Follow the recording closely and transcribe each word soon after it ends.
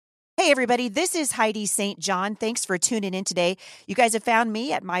Hey, everybody, this is Heidi St. John. Thanks for tuning in today. You guys have found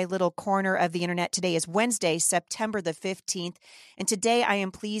me at my little corner of the internet. Today is Wednesday, September the 15th. And today I am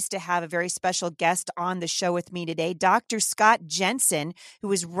pleased to have a very special guest on the show with me today. Dr. Scott Jensen,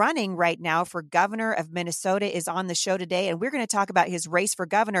 who is running right now for governor of Minnesota, is on the show today. And we're going to talk about his race for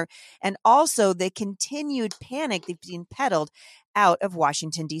governor and also the continued panic that's being peddled out of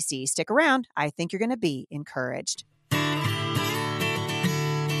Washington, D.C. Stick around. I think you're going to be encouraged.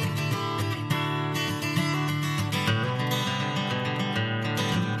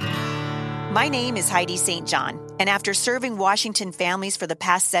 My name is Heidi St. John, and after serving Washington families for the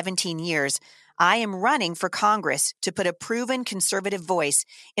past 17 years, I am running for Congress to put a proven conservative voice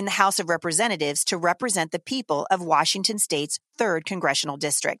in the House of Representatives to represent the people of Washington State's 3rd Congressional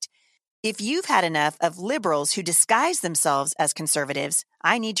District. If you've had enough of liberals who disguise themselves as conservatives,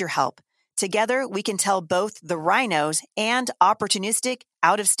 I need your help. Together, we can tell both the rhinos and opportunistic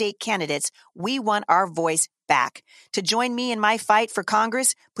out-of-state candidates we want our voice back. To join me in my fight for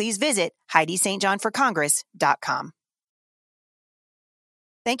Congress, please visit HeidiSt.JohnForCongress.com.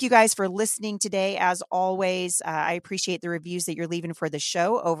 Thank you guys for listening today. As always, I appreciate the reviews that you're leaving for the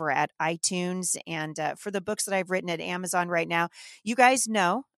show over at iTunes and for the books that I've written at Amazon right now. You guys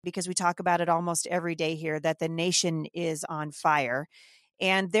know, because we talk about it almost every day here, that the nation is on fire.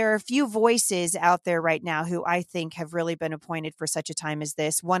 And there are a few voices out there right now who I think have really been appointed for such a time as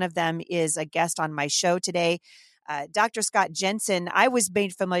this. One of them is a guest on my show today, Dr. Scott Jensen. I was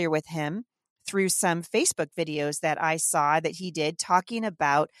made familiar with him through some Facebook videos that I saw that he did talking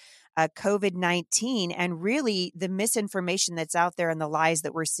about COVID-19 and really the misinformation that's out there and the lies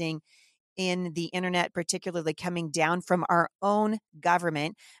that we're seeing in the internet, particularly coming down from our own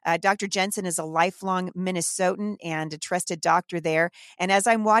government. Dr. Jensen is a lifelong Minnesotan and a trusted doctor there. And as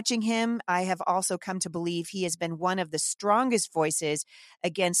I'm watching him, I have also come to believe he has been one of the strongest voices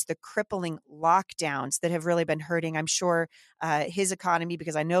against the crippling lockdowns that have really been hurting, I'm sure, his economy,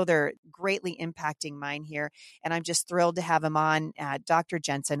 because I know they're greatly impacting mine here. And I'm just thrilled to have him on. Dr.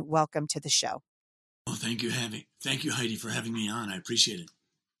 Jensen, welcome to the show. Well, thank you, Heidi, for having me on. I appreciate it.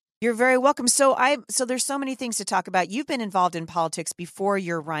 You're very welcome. So there's so many things to talk about. You've been involved in politics before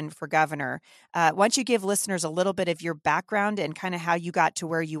your run for governor. Why don't you give listeners a little bit of your background and kind of how you got to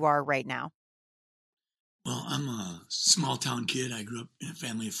where you are right now? Well, I'm a small town kid. I grew up in a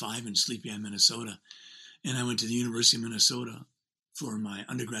family of 5 in Sleepy Eye, Minnesota. And I went to the University of Minnesota for my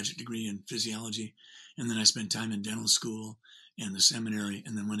undergraduate degree in physiology. And then I spent time in dental school and the seminary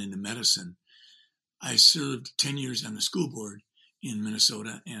and then went into medicine. I served 10 years on the school board in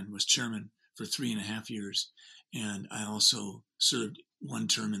Minnesota and was chairman for 3.5 years. And I also served 1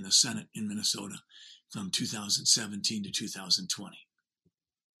 term in the Senate in Minnesota from 2017 to 2020.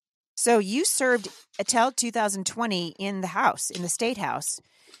 So you served until 2020 in the House, in the State House,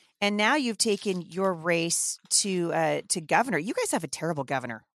 and now you've taken your race to governor. You guys have a terrible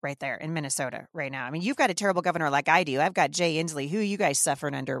governor right there in Minnesota right now. I mean, you've got a terrible governor like I do. I've got Jay Inslee. Who are you guys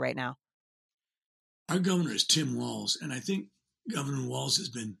suffering under right now? Our governor is Tim Walz, and I think Governor Walz has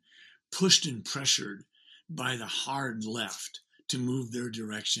been pushed and pressured by the hard left to move their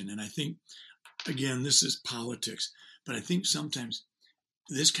direction. And I think, again, this is politics, but I think sometimes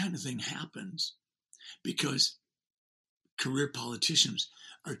this kind of thing happens because career politicians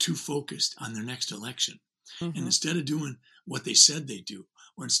are too focused on their next election. Mm-hmm. And instead of doing what they said they do,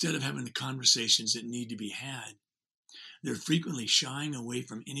 or instead of having the conversations that need to be had, they're frequently shying away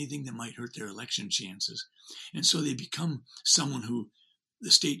from anything that might hurt their election chances. And so they become someone who the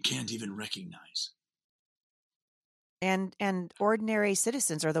state can't even recognize. And ordinary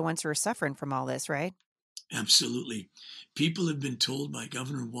citizens are the ones who are suffering from all this, right? Absolutely. People have been told by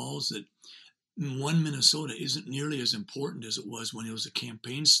Governor Walz that One Minnesota isn't nearly as important as it was when it was a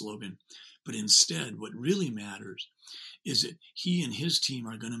campaign slogan. But instead, what really matters is that he and his team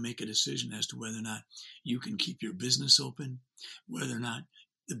are going to make a decision as to whether or not you can keep your business open, whether or not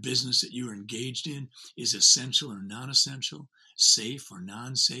the business that you are engaged in is essential or non-essential, safe or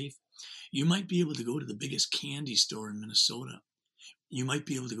non-safe. You might be able to go to the biggest candy store in Minnesota. You might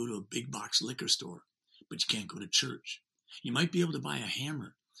be able to go to a big box liquor store, but you can't go to church. You might be able to buy a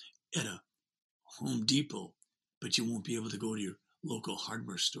hammer at a Home Depot, but you won't be able to go to your local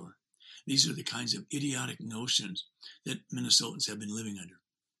hardware store. These are the kinds of idiotic notions that Minnesotans have been living under.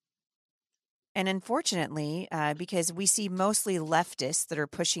 And unfortunately, because we see mostly leftists that are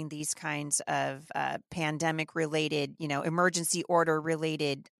pushing these kinds of pandemic-related, emergency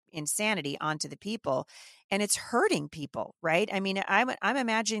order-related insanity onto the people, and it's hurting people, right? I mean, I'm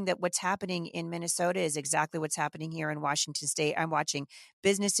imagining that what's happening in Minnesota is exactly what's happening here in Washington State. I'm watching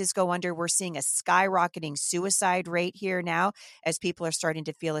businesses go under. We're seeing a skyrocketing suicide rate here now as people are starting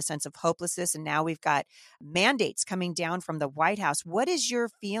to feel a sense of hopelessness. And now we've got mandates coming down from the White House. What is your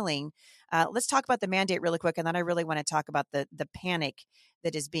feeling? Let's talk about the mandate really quick, and then I really want to talk about the panic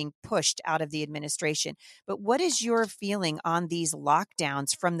that is being pushed out of the administration. But what is your feeling on these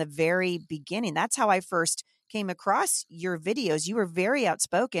lockdowns from the very beginning? That's how I first came across your videos. You were very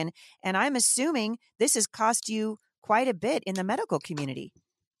outspoken, and I'm assuming this has cost you quite a bit in the medical community.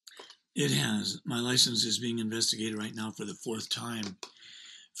 It has. My license is being investigated right now for the 4th time.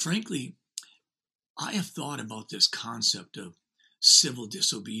 Frankly, I have thought about this concept of civil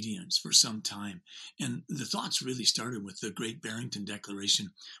disobedience for some time. And the thoughts really started with the Great Barrington Declaration,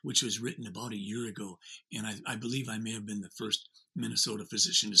 which was written about a year ago. And I believe I may have been the first Minnesota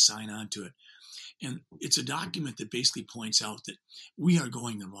physician to sign on to it. And it's a document that basically points out that we are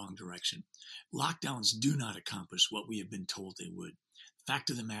going the wrong direction. Lockdowns do not accomplish what we have been told they would. The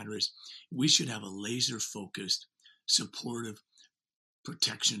fact of the matter is, we should have a laser-focused, supportive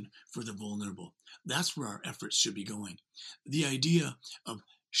protection for the vulnerable. That's where our efforts should be going. The idea of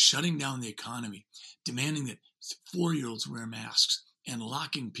shutting down the economy, demanding that 4-year-olds wear masks, and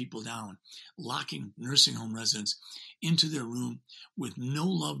locking people down, locking nursing home residents into their room with no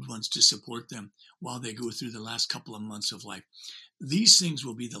loved ones to support them while they go through the last couple of months of life. These things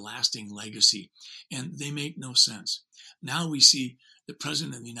will be the lasting legacy, and they make no sense. Now we see the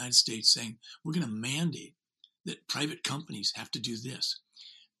President of the United States saying, we're going to mandate that private companies have to do this.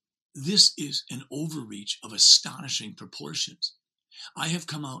 This is an overreach of astonishing proportions. I have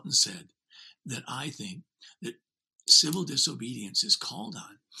come out and said that I think that civil disobedience is called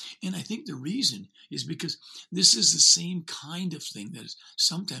on. And I think the reason is because this is the same kind of thing that is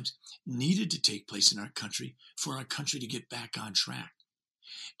sometimes needed to take place in our country for our country to get back on track.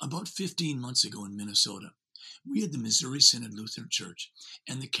 About 15 months ago in Minnesota, we had the Missouri Synod Lutheran Church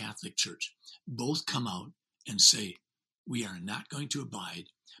and the Catholic Church both come out and say, we are not going to abide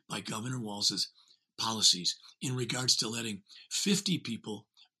by Governor Walz's policies in regards to letting 50 people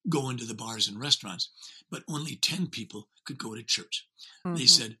go into the bars and restaurants, but only 10 people could go to church. Mm-hmm. They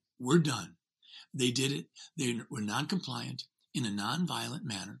said, we're done. They did it. They were non-compliant in a non-violent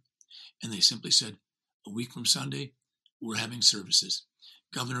manner. And they simply said, a week from Sunday, we're having services.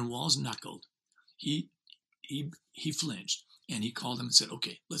 Governor Walz knuckled. He flinched. And he called them and said,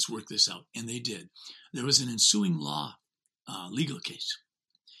 okay, let's work this out. And they did. There was an ensuing legal case.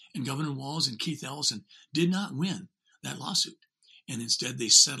 And Governor Walz and Keith Ellison did not win that lawsuit. And instead, they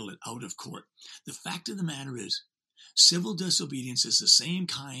settled it out of court. The fact of the matter is, civil disobedience is the same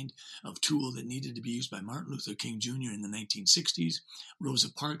kind of tool that needed to be used by Martin Luther King Jr. in the 1960s,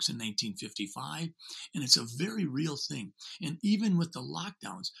 Rosa Parks in 1955, and it's a very real thing. And even with the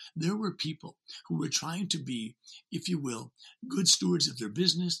lockdowns, there were people who were trying to be, if you will, good stewards of their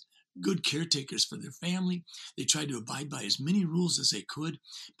business, good caretakers for their family. They tried to abide by as many rules as they could,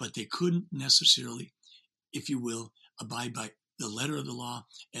 but they couldn't necessarily, if you will, abide by the letter of the law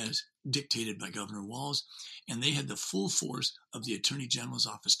as dictated by Governor Walz, and they had the full force of the Attorney General's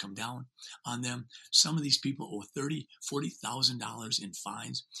office come down on them. Some of these people owe $30,000, $40,000 in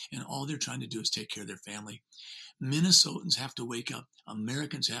fines, and all they're trying to do is take care of their family. Minnesotans have to wake up.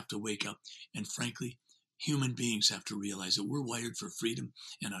 Americans have to wake up. And frankly, human beings have to realize that we're wired for freedom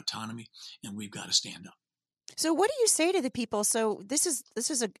and autonomy, and we've got to stand up. So what do you say to the people? So this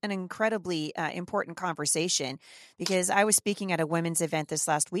is an incredibly important conversation, because I was speaking at a women's event this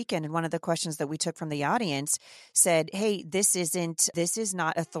last weekend, and one of the questions that we took from the audience said, hey, this is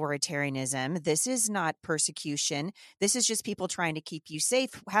not authoritarianism. This is not persecution. This is just people trying to keep you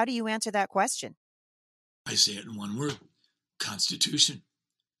safe. How do you answer that question? I say it in one word: Constitution.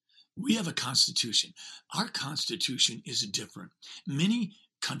 We have a Constitution. Our Constitution is different. Many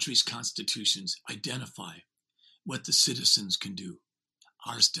countries' constitutions identify what the citizens can do.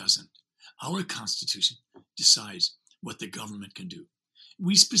 Ours doesn't. Our Constitution decides what the government can do.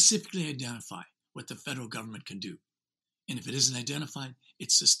 We specifically identify what the federal government can do. And if it isn't identified,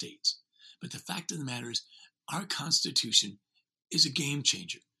 it's the states. But the fact of the matter is, our Constitution is a game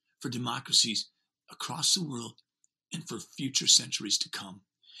changer for democracies across the world and for future centuries to come.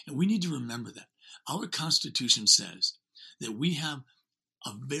 And we need to remember that. Our Constitution says that we have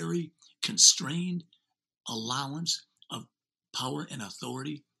a very constrained allowance of power and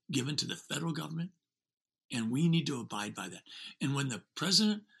authority given to the federal government, and we need to abide by that. And when the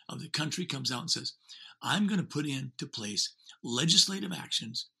president of the country comes out and says, I'm going to put into place legislative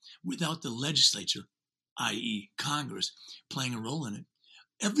actions without the legislature, i.e. Congress, playing a role in it,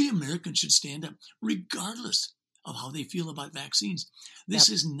 Every American should stand up, regardless of how they feel about vaccines. This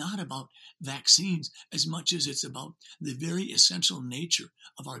Yep. is not about vaccines as much as it's about the very essential nature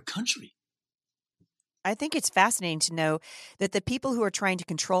of our country. I think it's fascinating to know that the people who are trying to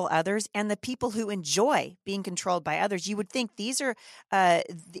control others and the people who enjoy being controlled by others, you would think these are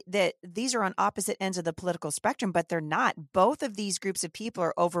that these are on opposite ends of the political spectrum, but they're not. Both of these groups of people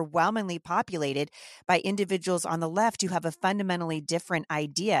are overwhelmingly populated by individuals on the left who have a fundamentally different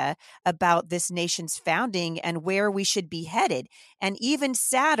idea about this nation's founding and where we should be headed. And even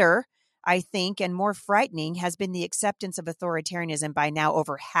sadder, I think, and more frightening has been the acceptance of authoritarianism by now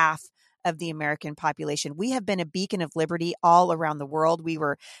over half of the American population. We have been a beacon of liberty all around the world. We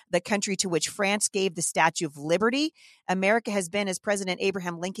were the country to which France gave the Statue of Liberty. America has been, as President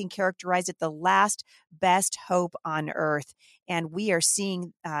Abraham Lincoln characterized it, the last best hope on earth. And we are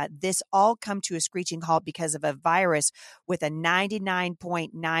seeing this all come to a screeching halt because of a virus with a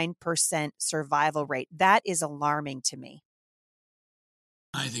 99.9% survival rate. That is alarming to me.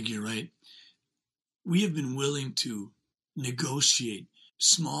 I think you're right. We have been willing to negotiate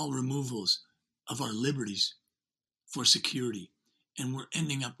small removals of our liberties for security, and we're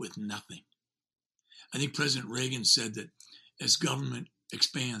ending up with nothing. I think President Reagan said that as government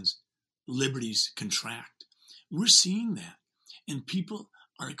expands, liberties contract. We're seeing that, and people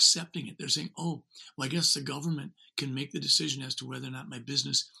are accepting it. They're saying, oh, well, I guess the government can make the decision as to whether or not my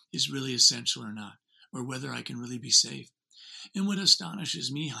business is really essential or not, or whether I can really be safe. And what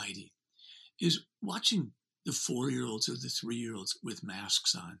astonishes me, Heidi, is watching the 4-year-olds or the 3-year-olds with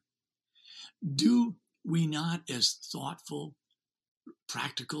masks on. Do we not, as thoughtful,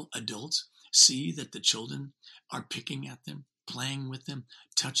 practical adults, see that the children are picking at them, playing with them,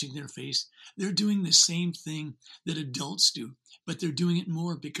 touching their face? They're doing the same thing that adults do, but they're doing it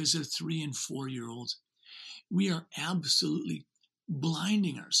more because they're 3 and 4-year-olds. We are absolutely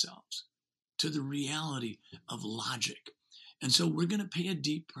blinding ourselves to the reality of logic. And so we're going to pay a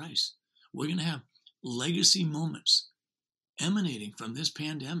deep price. We're going to have legacy moments emanating from this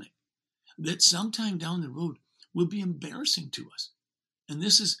pandemic that sometime down the road will be embarrassing to us. And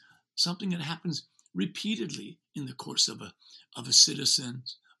this is something that happens repeatedly in the course of a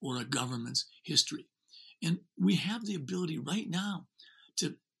citizen's or a government's history. And we have the ability right now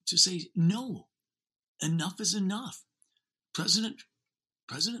to say, no, enough is enough. President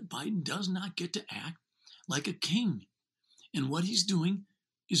Biden does not get to act like a king. And what he's doing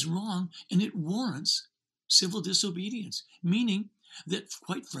is wrong, and it warrants civil disobedience, meaning that,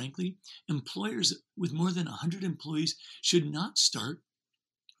 quite frankly, employers with more than 100 employees should not start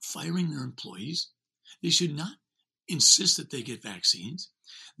firing their employees. They should not insist that they get vaccines.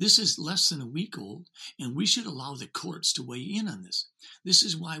 This is less than a week old, and we should allow the courts to weigh in on this. This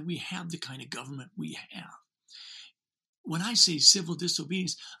is why we have the kind of government we have. When I say civil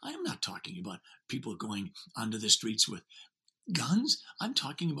disobedience, I am not talking about people going onto the streets with guns. I'm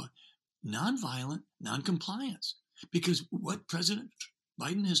talking about nonviolent noncompliance, because what President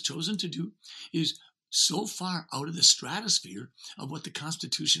Biden has chosen to do is so far out of the stratosphere of what the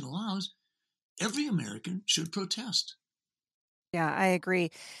Constitution allows. Every American should protest. Yeah, I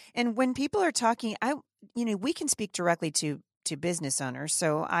agree. And when people are talking, we can speak directly to business owners.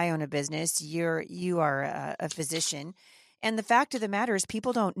 So I own a business. You are a physician. And the fact of the matter is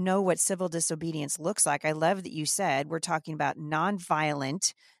people don't know what civil disobedience looks like. I love that you said we're talking about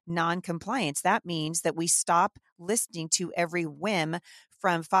nonviolent noncompliance. That means that we stop listening to every whim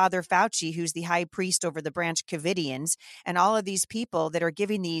from Father Fauci, who's the high priest over the Branch Covidians, and all of these people that are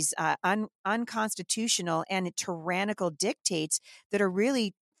giving these unconstitutional and tyrannical dictates that are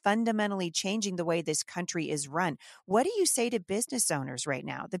really fundamentally changing the way this country is run. What do you say to business owners right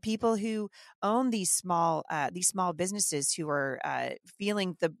now, the people who own these small businesses who are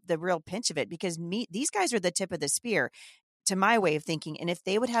feeling the real pinch of it? Because these guys are the tip of the spear, to my way of thinking. And if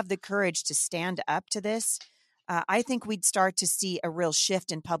they would have the courage to stand up to this, I think we'd start to see a real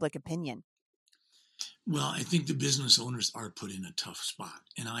shift in public opinion. Well, I think the business owners are put in a tough spot.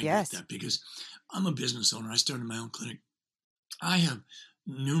 And I get Yes. that because I'm a business owner. I started my own clinic. I have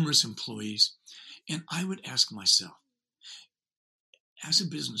numerous employees. And I would ask myself, as a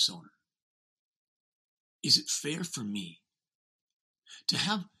business owner, is it fair for me to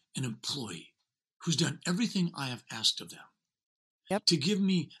have an employee who's done everything I have asked of them, Yep. to give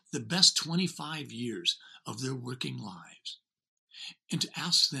me the best 25 years of their working lives, and to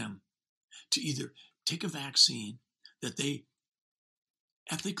ask them to either take a vaccine that they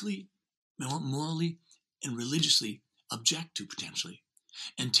ethically, morally, and religiously object to potentially,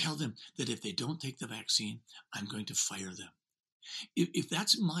 and tell them that if they don't take the vaccine, I'm going to fire them? If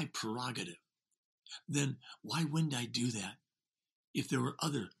that's my prerogative, then why wouldn't I do that if there were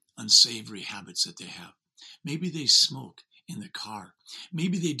other unsavory habits that they have. Maybe they smoke in the car.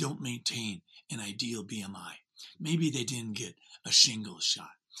 Maybe they don't maintain an ideal BMI. Maybe they didn't get a shingles shot.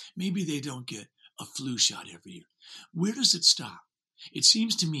 Maybe they don't get a flu shot every year. Where does it stop? It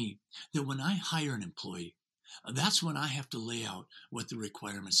seems to me that when I hire an employee, that's when I have to lay out what the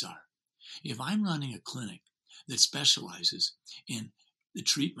requirements are. If I'm running a clinic that specializes in the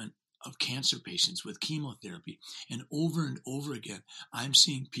treatment of cancer patients with chemotherapy, and over again, I'm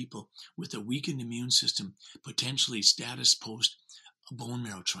seeing people with a weakened immune system, potentially status post a bone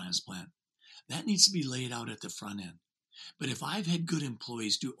marrow transplant, that needs to be laid out at the front end. But if I've had good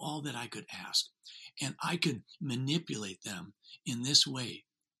employees do all that I could ask, and I could manipulate them in this way,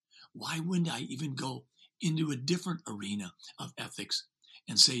 why wouldn't I even go into a different arena of ethics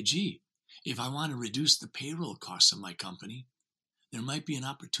and say, gee, if I want to reduce the payroll costs of my company, there might be an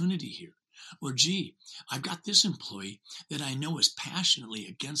opportunity here. Or, gee, I've got this employee that I know is passionately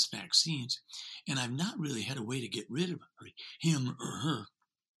against vaccines, and I've not really had a way to get rid of him or her,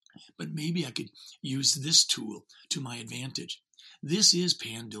 but maybe I could use this tool to my advantage. This is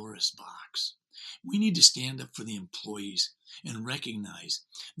Pandora's box. We need to stand up for the employees and recognize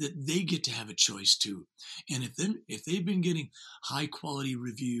that they get to have a choice too. And if they've been getting high quality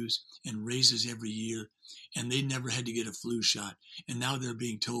reviews and raises every year, and they never had to get a flu shot, and now they're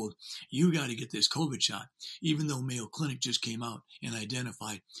being told, you got to get this COVID shot, even though Mayo Clinic just came out and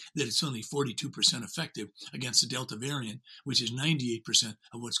identified that it's only 42% effective against the Delta variant, which is 98%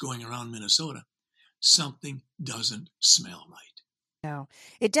 of what's going around Minnesota, something doesn't smell right. No,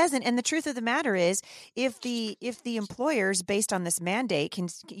 it doesn't. And the truth of the matter is, if the employers, based on this mandate,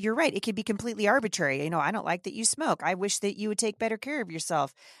 you're right, it could be completely arbitrary. I don't like that you smoke. I wish that you would take better care of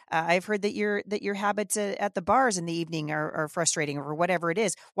yourself. I've heard that your habits at the bars in the evening are frustrating, or whatever it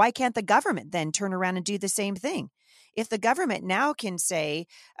is. Why can't the government then turn around and do the same thing? If the government now can say,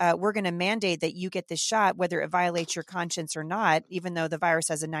 we're going to mandate that you get this shot, whether it violates your conscience or not, even though the virus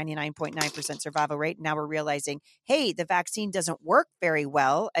has a 99.9% survival rate, now we're realizing, hey, the vaccine doesn't work very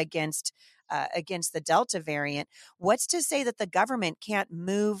well against the Delta variant. What's to say that the government can't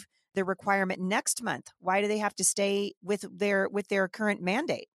move the requirement next month? Why do they have to stay with their current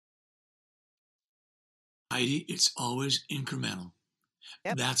mandate? Heidi, it's always incremental.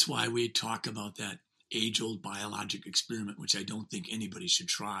 Yep. That's why we talk about that age-old biologic experiment, which I don't think anybody should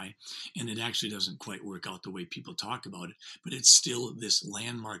try. And it actually doesn't quite work out the way people talk about it, but it's still this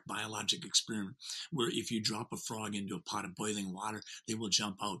landmark biologic experiment where if you drop a frog into a pot of boiling water, they will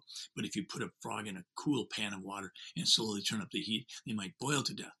jump out. But if you put a frog in a cool pan of water and slowly turn up the heat, they might boil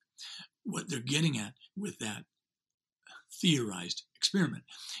to death. What they're getting at with that theorized experiment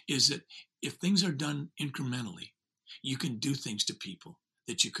is that if things are done incrementally, you can do things to people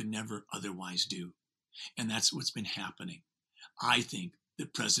that you could never otherwise do. And that's what's been happening. I think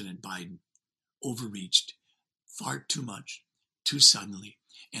that President Biden overreached far too much, too suddenly.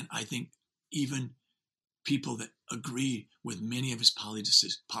 And I think even people that agree with many of his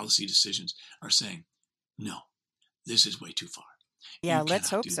policy decisions are saying, no, this is way too far. Yeah, let's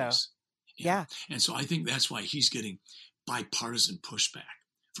hope so. Yeah. And so I think that's why he's getting bipartisan pushback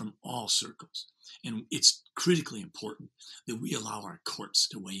from all circles. And it's critically important that we allow our courts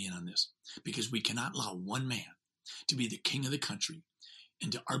to weigh in on this, because we cannot allow one man to be the king of the country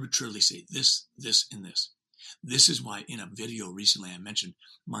and to arbitrarily say this, this, and this. This is why in a video recently I mentioned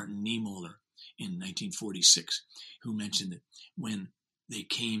Martin Niemöller in 1946, who mentioned that when they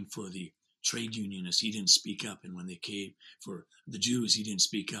came for the trade unionists, he didn't speak up. And when they came for the Jews, he didn't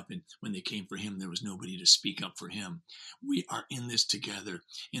speak up. And when they came for him, there was nobody to speak up for him. We are in this together.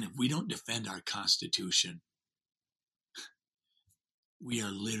 And if we don't defend our Constitution, we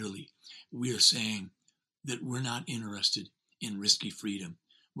are saying that we're not interested in risky freedom.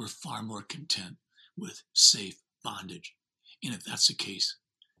 We're far more content with safe bondage. And if that's the case,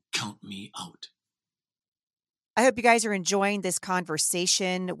 count me out. I hope you guys are enjoying this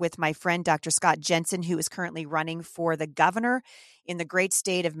conversation with my friend, Dr. Scott Jensen, who is currently running for the governor in the great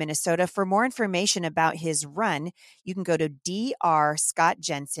state of Minnesota. For more information about his run, you can go to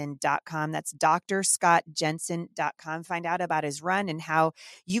drscottjensen.com. That's drscottjensen.com. Find out about his run and how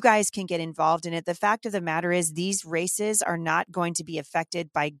you guys can get involved in it. The fact of the matter is, these races are not going to be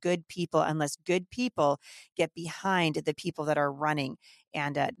affected by good people unless good people get behind the people that are running.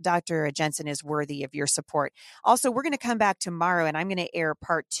 And Dr. Jensen is worthy of your support. Also, we're going to come back tomorrow, and I'm going to air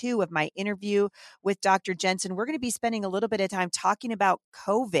part 2 of my interview with Dr. Jensen. We're going to be spending a little bit of time talking about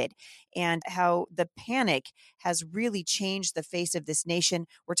COVID and how the panic has really changed the face of this nation.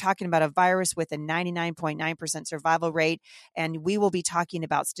 We're talking about a virus with a 99.9% survival rate, and we will be talking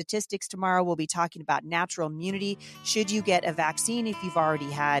about statistics tomorrow. We'll be talking about natural immunity. Should you get a vaccine if you've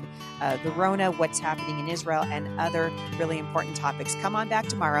already had the Rona, what's happening in Israel, and other really important topics. Come on back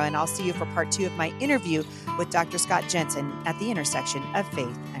tomorrow, and I'll see you for part 2 of my interview with Dr. Scott Jensen at the intersection of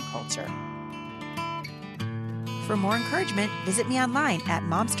faith and culture. For more encouragement, visit me online at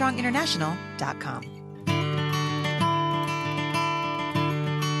momstronginternational.com.